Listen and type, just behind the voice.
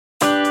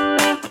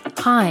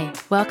Hi,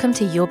 welcome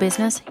to Your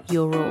Business,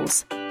 Your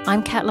Rules.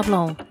 I'm Kat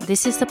LeBlanc.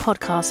 This is the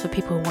podcast for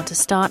people who want to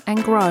start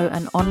and grow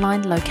an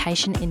online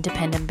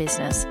location-independent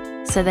business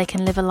so they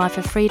can live a life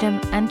of freedom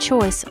and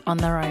choice on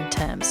their own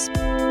terms.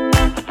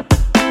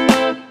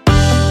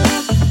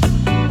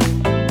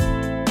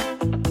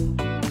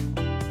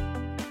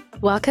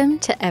 Welcome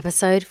to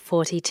episode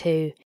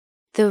 42,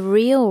 the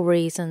real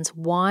reasons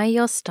why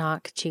you're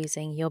stuck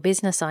choosing your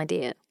business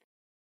idea.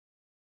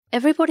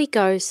 Everybody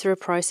goes through a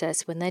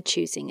process when they're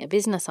choosing a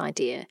business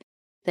idea.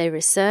 They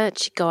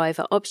research, go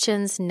over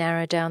options,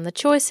 narrow down the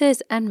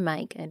choices, and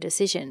make a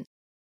decision.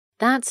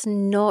 That's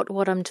not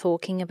what I'm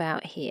talking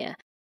about here.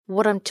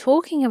 What I'm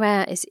talking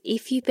about is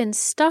if you've been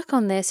stuck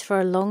on this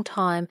for a long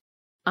time,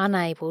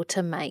 unable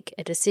to make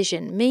a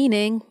decision,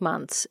 meaning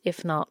months,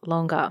 if not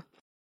longer.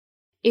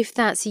 If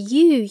that's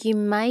you, you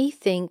may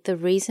think the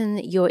reason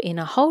you're in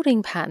a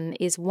holding pattern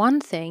is one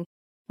thing,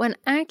 when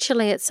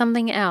actually it's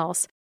something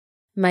else.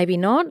 Maybe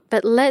not,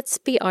 but let's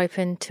be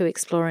open to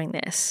exploring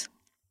this.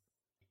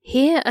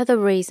 Here are the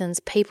reasons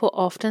people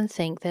often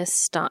think they're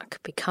stuck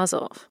because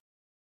of.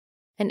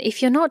 And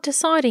if you're not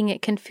deciding,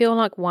 it can feel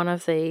like one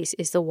of these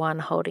is the one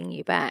holding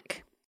you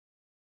back.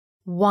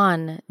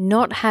 1.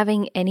 Not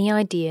having any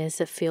ideas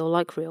that feel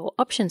like real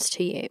options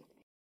to you.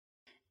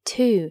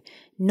 2.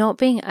 Not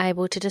being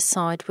able to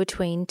decide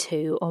between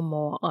two or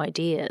more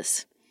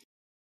ideas.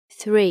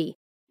 3.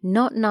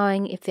 Not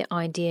knowing if the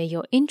idea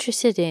you're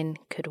interested in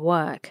could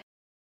work.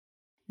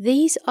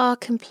 These are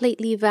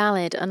completely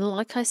valid, and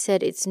like I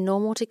said, it's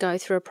normal to go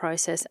through a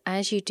process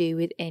as you do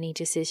with any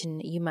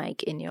decision you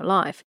make in your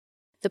life.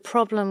 The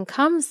problem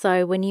comes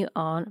though when you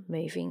aren't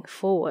moving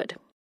forward.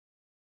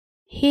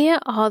 Here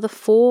are the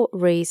 4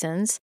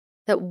 reasons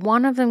that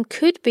one of them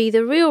could be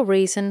the real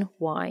reason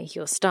why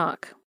you're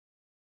stuck.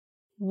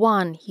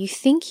 1. You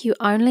think you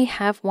only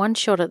have one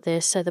shot at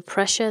this, so the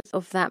pressure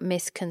of that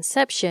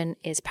misconception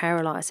is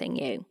paralyzing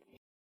you.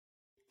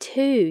 2.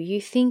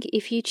 You think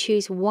if you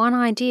choose one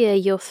idea,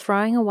 you're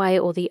throwing away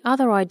all the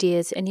other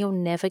ideas and you'll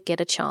never get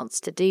a chance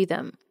to do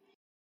them.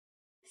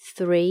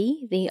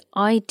 3. The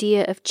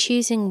idea of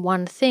choosing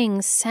one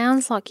thing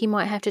sounds like you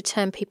might have to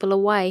turn people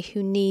away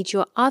who need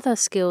your other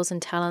skills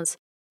and talents,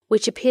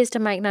 which appears to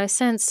make no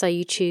sense, so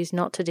you choose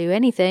not to do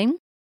anything.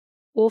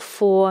 Or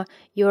 4.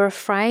 You're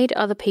afraid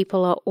other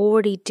people are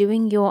already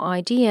doing your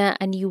idea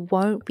and you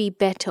won't be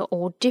better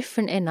or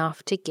different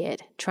enough to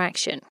get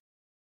traction.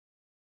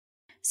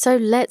 So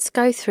let's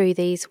go through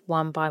these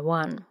one by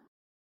one.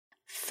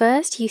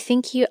 First, you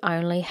think you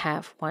only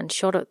have one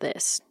shot at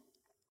this.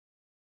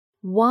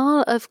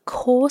 While of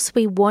course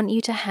we want you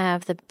to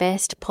have the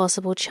best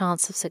possible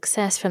chance of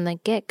success from the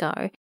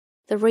get-go,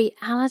 the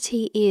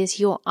reality is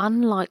you're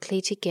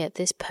unlikely to get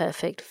this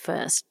perfect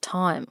first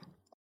time.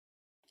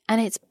 And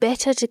it's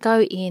better to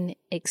go in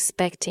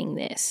expecting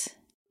this.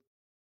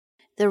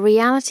 The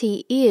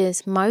reality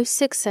is most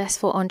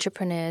successful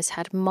entrepreneurs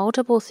had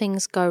multiple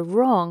things go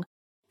wrong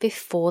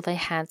before they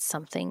had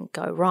something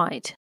go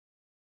right.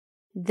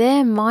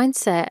 Their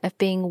mindset of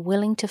being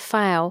willing to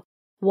fail,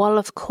 while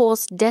of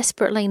course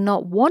desperately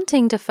not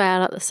wanting to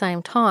fail at the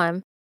same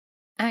time,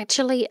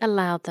 actually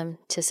allowed them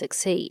to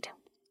succeed.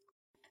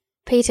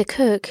 Peter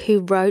Cook, who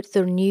wrote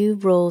The New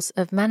Rules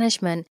of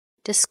Management,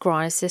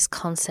 describes this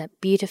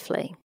concept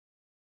beautifully.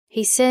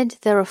 He said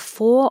there are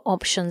 4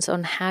 options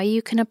on how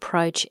you can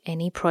approach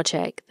any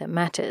project that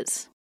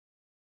matters.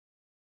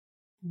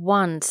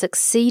 1.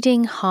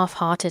 Succeeding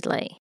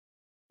half-heartedly.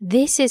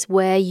 This is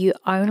where you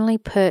only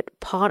put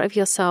part of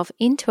yourself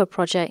into a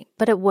project,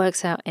 but it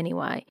works out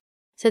anyway.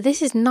 So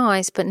this is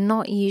nice, but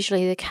not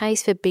usually the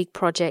case for big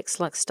projects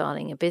like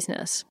starting a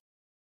business.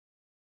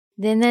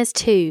 Then there's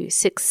 2.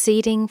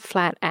 Succeeding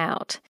flat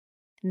out.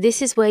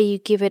 This is where you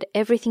give it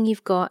everything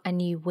you've got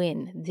and you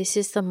win. This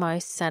is the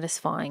most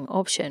satisfying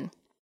option.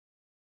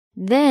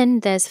 Then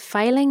there's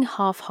failing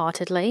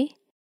half-heartedly.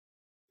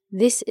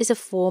 This is a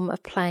form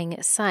of playing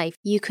it safe.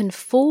 You can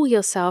fool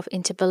yourself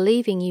into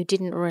believing you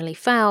didn't really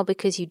fail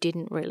because you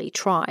didn't really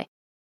try.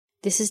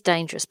 This is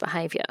dangerous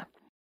behavior.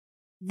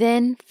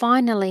 Then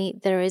finally,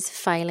 there is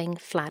failing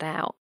flat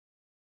out.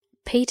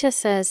 Peter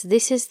says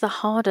this is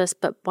the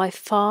hardest but by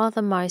far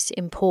the most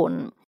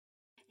important.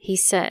 He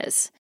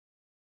says,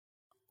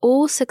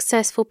 all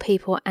successful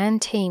people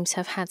and teams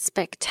have had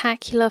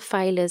spectacular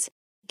failures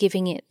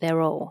giving it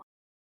their all.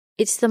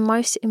 It's the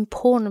most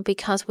important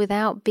because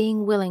without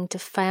being willing to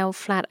fail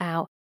flat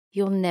out,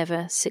 you'll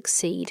never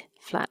succeed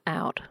flat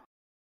out.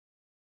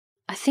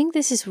 I think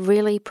this is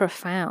really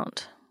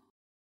profound.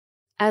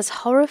 As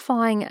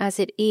horrifying as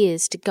it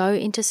is to go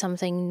into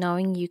something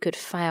knowing you could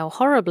fail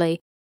horribly,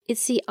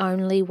 it's the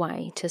only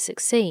way to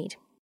succeed.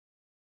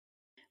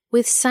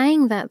 With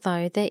saying that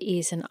though, there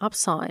is an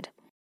upside.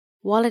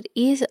 While it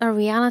is a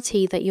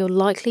reality that you're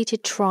likely to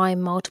try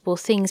multiple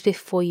things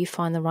before you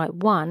find the right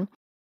one,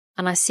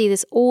 and I see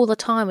this all the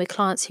time with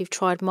clients who've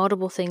tried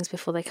multiple things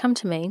before they come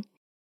to me,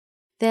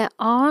 there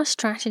are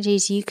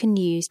strategies you can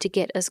use to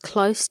get as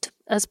close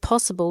as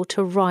possible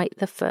to right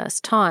the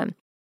first time,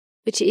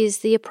 which is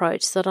the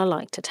approach that I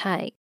like to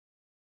take.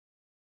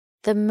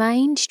 The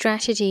main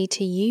strategy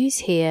to use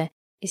here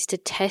is to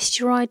test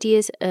your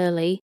ideas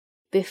early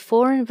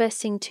before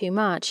investing too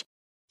much.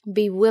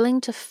 Be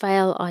willing to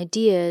fail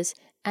ideas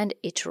and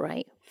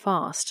iterate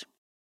fast.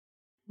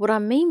 What I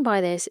mean by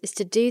this is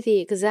to do the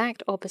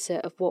exact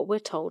opposite of what we're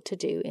told to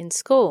do in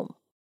school.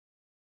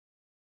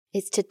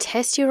 It's to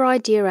test your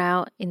idea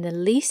out in the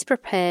least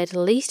prepared,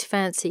 least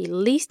fancy,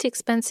 least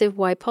expensive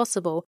way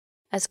possible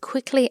as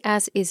quickly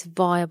as is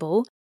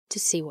viable to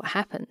see what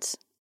happens.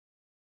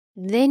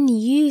 Then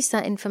use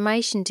that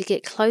information to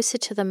get closer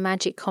to the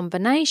magic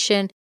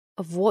combination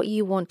of what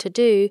you want to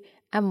do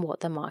and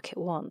what the market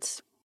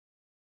wants.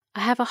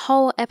 I have a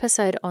whole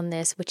episode on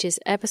this, which is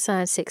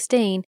episode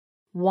 16,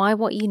 Why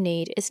What You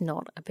Need Is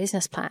Not a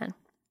Business Plan.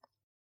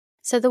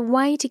 So the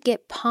way to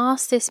get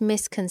past this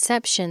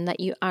misconception that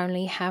you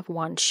only have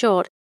one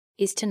shot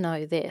is to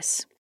know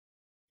this.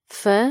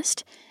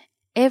 First,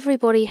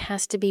 everybody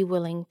has to be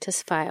willing to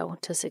fail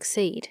to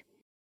succeed.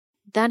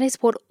 That is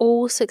what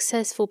all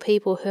successful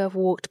people who have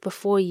walked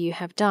before you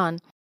have done,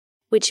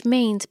 which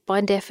means,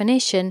 by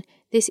definition,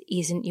 this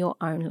isn't your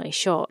only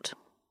shot.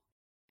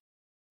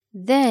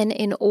 Then,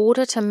 in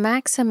order to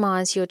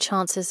maximize your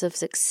chances of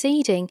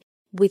succeeding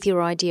with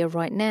your idea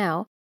right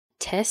now,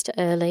 test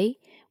early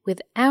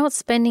without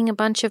spending a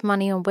bunch of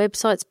money on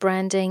websites,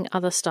 branding,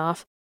 other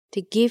stuff,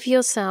 to give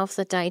yourself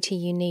the data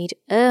you need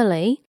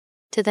early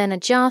to then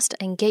adjust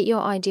and get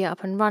your idea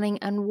up and running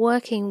and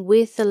working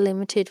with the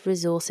limited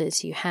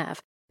resources you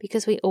have,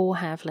 because we all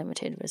have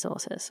limited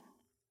resources.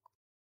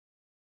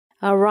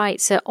 All right,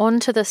 so on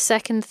to the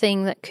second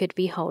thing that could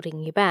be holding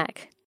you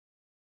back.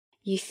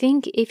 You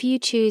think if you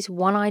choose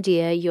one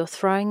idea, you're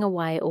throwing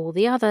away all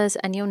the others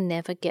and you'll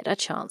never get a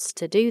chance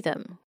to do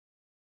them.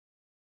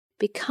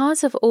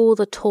 Because of all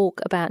the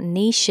talk about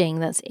niching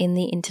that's in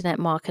the internet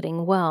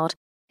marketing world,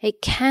 it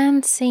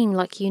can seem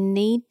like you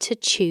need to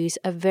choose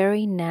a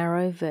very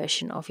narrow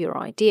version of your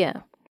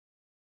idea.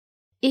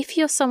 If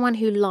you're someone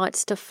who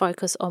likes to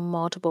focus on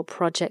multiple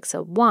projects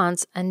at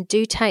once and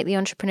do take the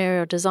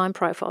entrepreneurial design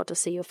profile to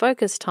see your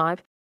focus type,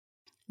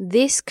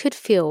 this could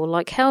feel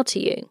like hell to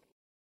you.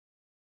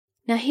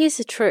 Now here's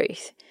the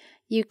truth.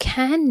 You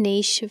can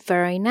niche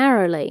very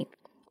narrowly,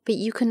 but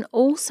you can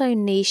also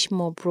niche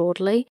more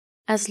broadly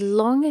as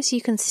long as you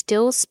can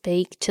still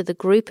speak to the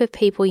group of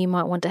people you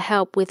might want to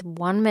help with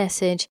one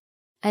message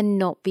and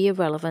not be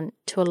irrelevant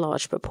to a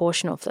large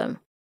proportion of them.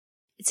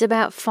 It's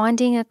about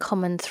finding a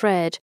common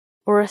thread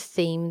or a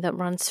theme that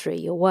runs through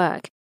your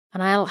work,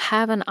 and I'll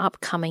have an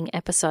upcoming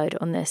episode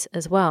on this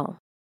as well.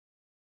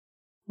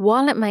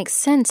 While it makes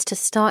sense to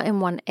start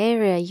in one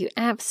area, you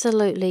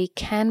absolutely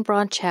can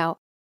branch out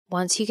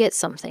once you get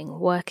something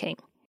working.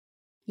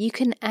 You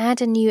can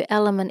add a new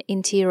element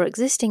into your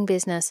existing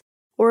business,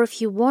 or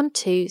if you want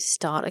to,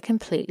 start a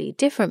completely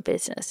different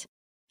business.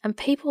 And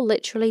people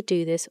literally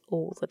do this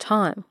all the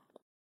time.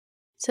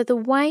 So the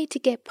way to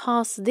get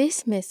past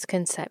this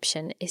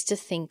misconception is to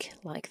think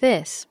like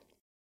this.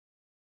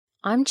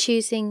 I'm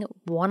choosing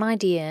one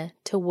idea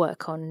to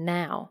work on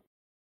now.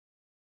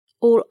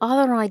 All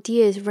other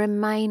ideas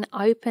remain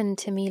open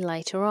to me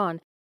later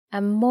on,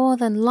 and more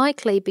than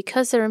likely,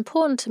 because they're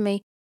important to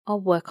me,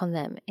 I'll work on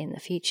them in the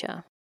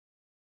future.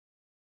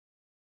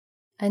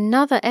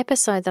 Another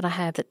episode that I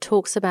have that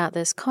talks about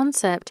this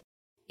concept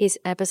is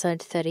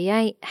episode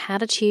 38, How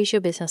to Choose Your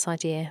Business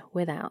Idea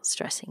Without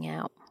Stressing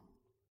Out.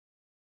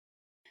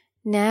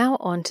 Now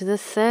on to the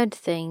third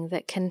thing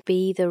that can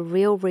be the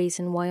real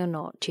reason why you're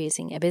not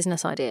choosing a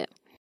business idea.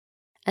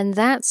 And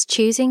that's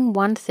choosing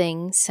one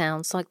thing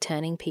sounds like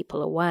turning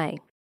people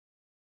away.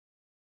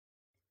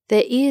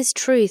 There is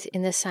truth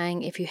in the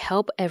saying, if you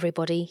help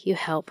everybody, you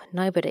help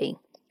nobody.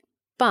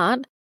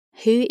 But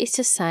who is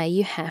to say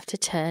you have to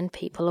turn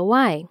people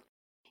away?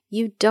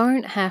 You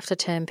don't have to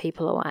turn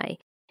people away.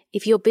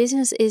 If your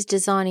business is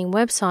designing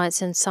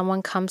websites and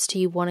someone comes to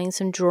you wanting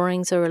some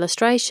drawings or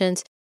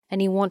illustrations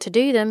and you want to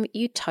do them,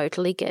 you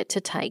totally get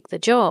to take the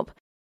job.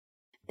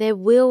 There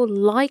will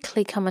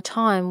likely come a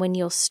time when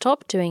you'll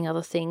stop doing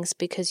other things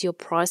because you're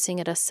pricing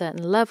at a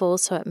certain level,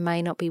 so it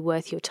may not be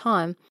worth your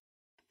time.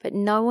 But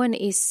no one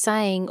is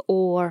saying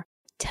or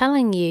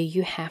telling you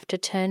you have to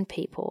turn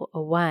people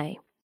away.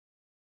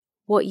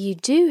 What you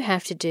do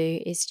have to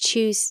do is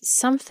choose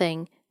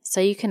something so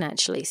you can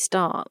actually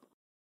start.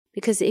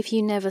 Because if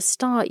you never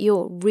start,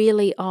 you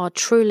really are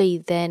truly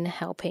then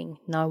helping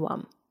no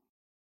one.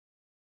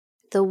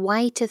 The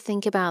way to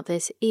think about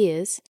this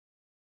is,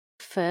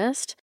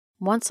 first,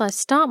 once I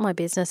start my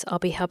business, I'll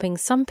be helping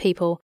some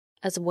people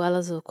as well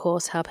as, of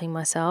course, helping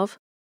myself.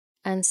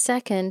 And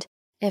second,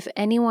 if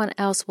anyone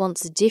else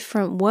wants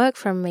different work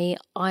from me,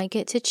 I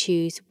get to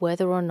choose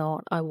whether or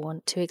not I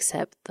want to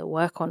accept the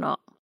work or not.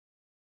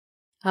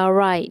 All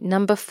right,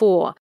 number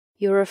 4.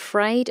 You're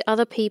afraid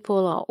other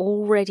people are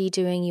already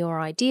doing your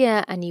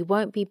idea and you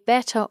won't be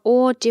better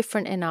or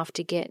different enough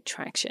to get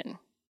traction.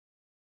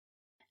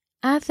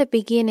 At the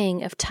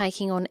beginning of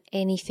taking on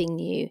anything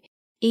new,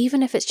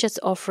 even if it's just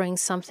offering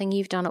something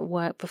you've done at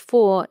work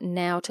before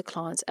now to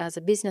clients as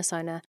a business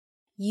owner,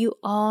 you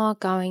are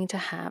going to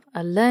have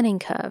a learning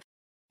curve.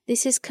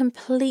 This is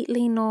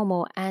completely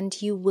normal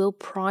and you will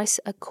price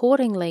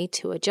accordingly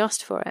to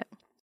adjust for it.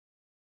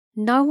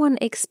 No one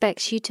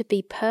expects you to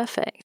be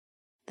perfect.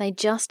 They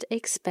just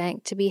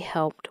expect to be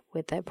helped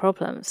with their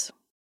problems.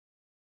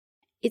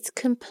 It's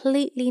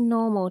completely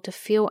normal to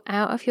feel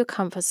out of your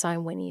comfort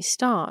zone when you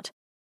start.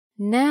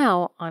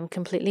 Now I'm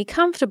completely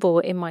comfortable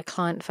in my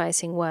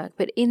client-facing work,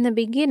 but in the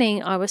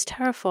beginning I was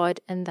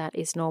terrified, and that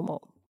is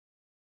normal.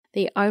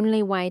 The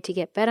only way to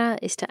get better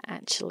is to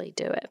actually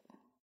do it.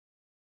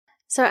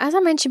 So as I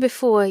mentioned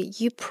before,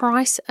 you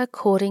price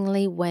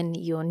accordingly when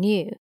you're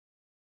new.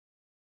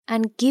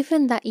 And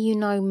given that you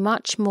know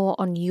much more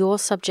on your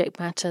subject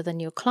matter than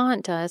your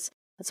client does,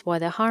 that's why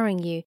they're hiring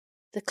you,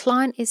 the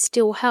client is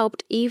still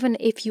helped even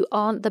if you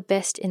aren't the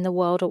best in the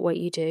world at what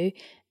you do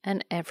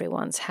and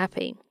everyone's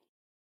happy.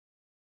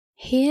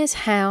 Here's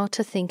how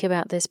to think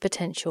about this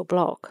potential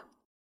block.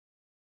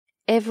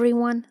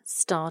 Everyone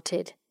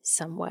started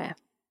somewhere.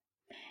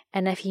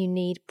 And if you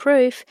need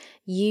proof,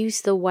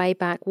 use the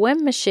Wayback Web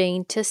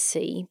Machine to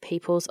see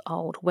people's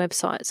old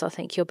websites. I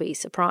think you'll be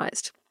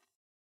surprised.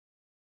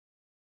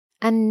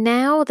 And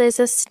now there's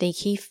a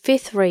sneaky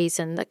fifth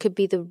reason that could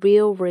be the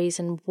real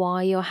reason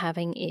why you're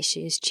having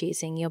issues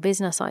choosing your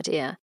business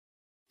idea.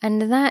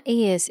 And that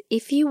is,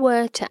 if you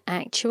were to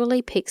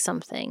actually pick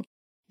something,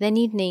 then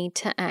you'd need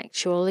to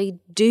actually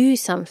do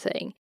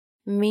something,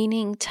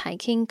 meaning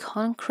taking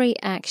concrete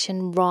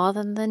action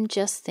rather than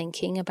just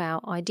thinking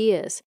about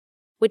ideas,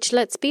 which,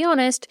 let's be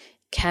honest,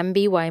 can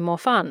be way more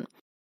fun.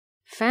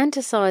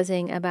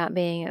 Fantasizing about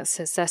being a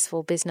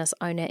successful business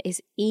owner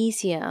is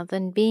easier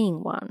than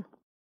being one.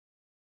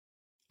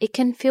 It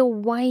can feel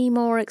way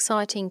more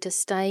exciting to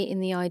stay in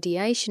the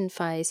ideation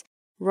phase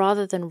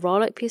rather than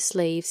roll up your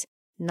sleeves,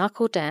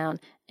 knuckle down,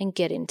 and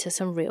get into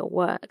some real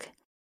work.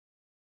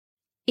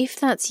 If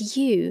that's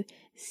you,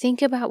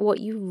 think about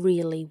what you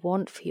really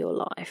want for your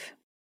life.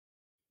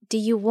 Do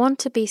you want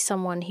to be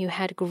someone who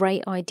had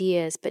great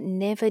ideas but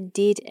never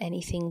did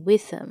anything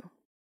with them?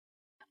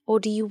 Or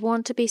do you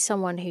want to be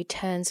someone who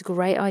turns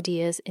great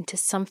ideas into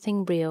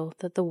something real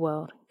that the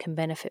world can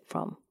benefit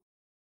from?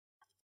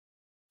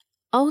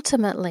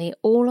 Ultimately,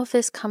 all of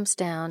this comes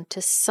down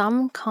to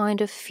some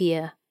kind of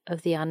fear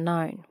of the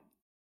unknown.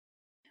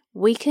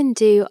 We can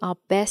do our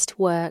best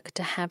work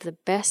to have the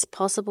best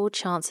possible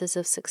chances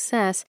of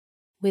success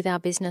with our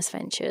business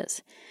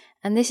ventures,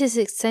 and this is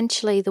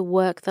essentially the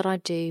work that I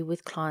do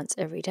with clients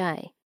every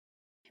day.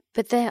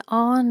 But there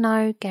are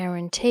no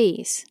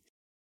guarantees.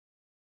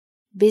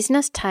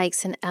 Business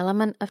takes an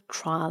element of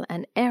trial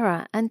and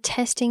error and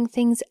testing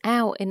things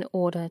out in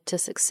order to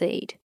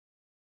succeed.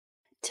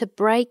 To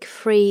break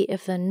free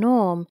of the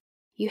norm,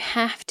 you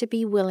have to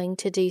be willing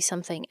to do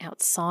something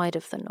outside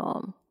of the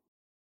norm.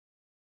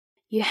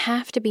 You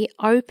have to be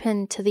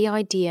open to the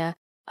idea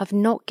of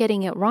not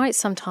getting it right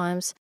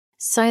sometimes,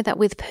 so that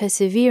with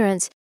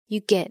perseverance, you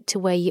get to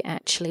where you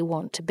actually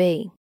want to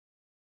be.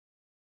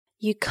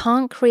 You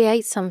can't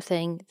create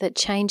something that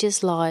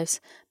changes lives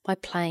by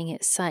playing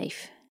it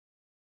safe.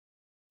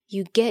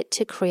 You get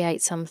to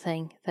create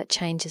something that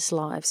changes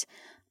lives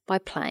by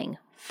playing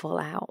full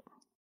out,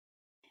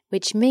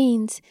 which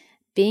means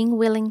being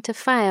willing to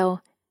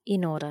fail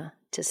in order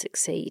to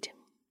succeed.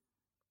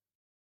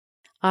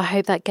 I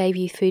hope that gave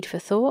you food for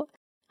thought,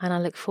 and I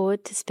look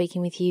forward to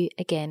speaking with you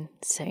again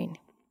soon.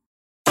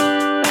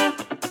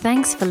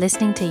 Thanks for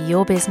listening to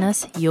Your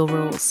Business, Your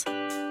Rules.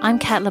 I'm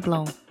Kat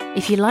LeBlanc.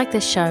 If you like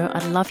this show,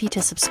 I'd love you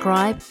to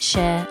subscribe,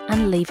 share,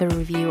 and leave a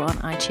review on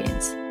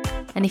iTunes.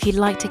 And if you'd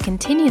like to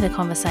continue the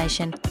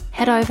conversation,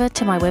 head over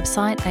to my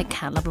website at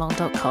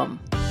katleblanc.com.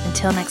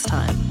 Until next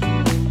time.